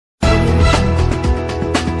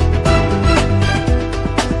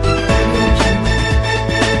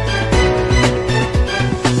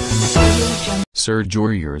Serge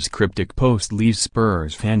Aurier's cryptic post leaves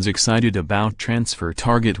Spurs fans excited about transfer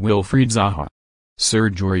target Wilfried Zaha.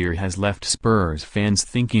 Serge Aurier has left Spurs fans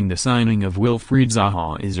thinking the signing of Wilfried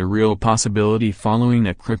Zaha is a real possibility following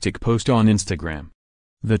a cryptic post on Instagram.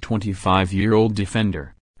 The 25-year-old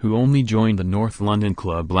defender, who only joined the North London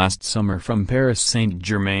club last summer from Paris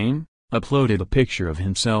Saint-Germain, uploaded a picture of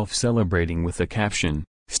himself celebrating with the caption,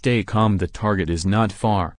 "Stay calm, the target is not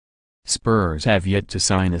far." Spurs have yet to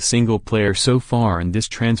sign a single player so far in this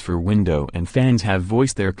transfer window, and fans have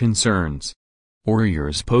voiced their concerns.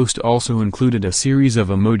 Aurier's post also included a series of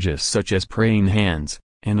emojis such as praying hands,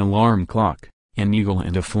 an alarm clock, an eagle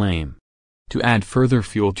and a flame. To add further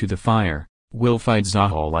fuel to the fire, Wilfried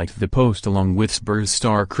Zaha liked the post along with Spurs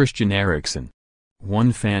star Christian Eriksen.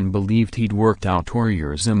 One fan believed he'd worked out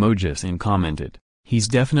Aurier's emojis and commented, "He's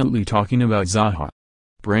definitely talking about Zaha.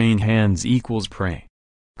 Praying hands equals pray.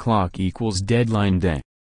 Clock equals deadline day.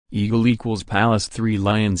 Eagle equals palace, 3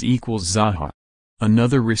 lions equals Zaha."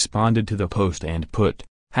 Another responded to the post and put,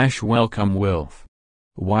 "welcome Wilf."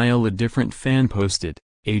 While a different fan posted,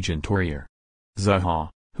 "Agent Aurier. Zaha,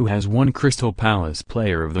 who has won Crystal Palace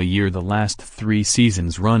Player of the Year the last 3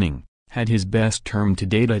 seasons running, had his best term to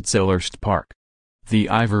date at Selhurst Park. The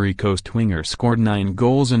Ivory Coast winger scored 9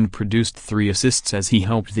 goals and produced 3 assists as he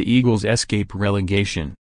helped the Eagles escape relegation.